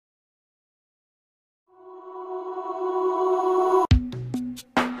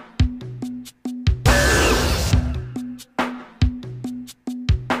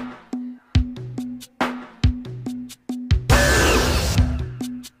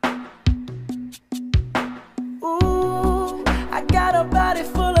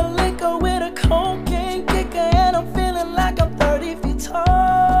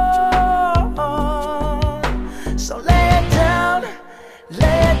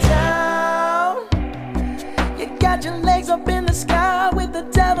legs up in the sky with the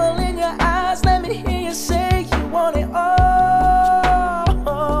devil in your eyes. Let me hear you say you want it all.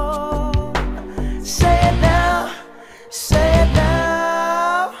 Say it now, say it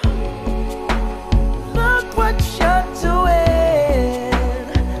now. Look what you're doing,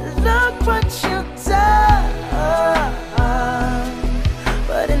 look what you've done.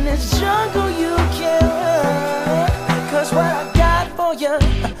 But in this jungle you can't run, 'cause what I got for you,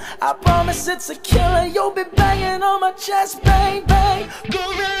 I promise it's a killer. You'll be banging on my chest, bang, bang,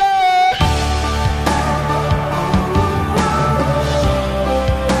 gorilla.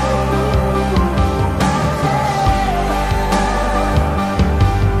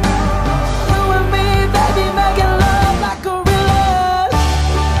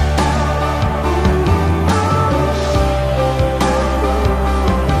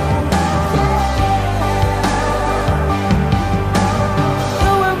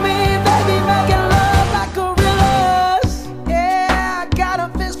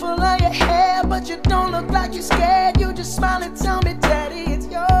 You don't look like you're scared. You just smile and tell me, Daddy, it's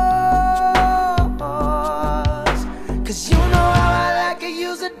yours. 'Cause you know how I like it,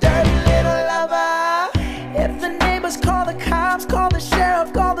 use a dirty little lover. If the neighbors call the cops, call the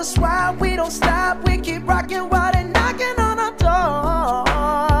sheriff, call the SWAT, we don't stop, we keep rocking while they're knocking on our door.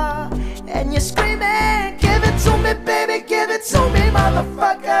 And you're screaming, give it to me, baby, give it to me,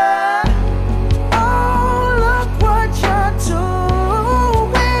 motherfucker. Oh, look what you're doing.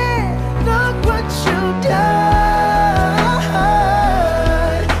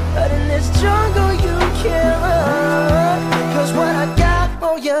 But in this jungle you can't run, 'cause what I got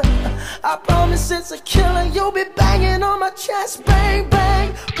for you, I promise it's a killer. You'll be banging on my chest, bang,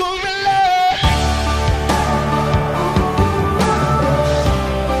 bang, gorilla.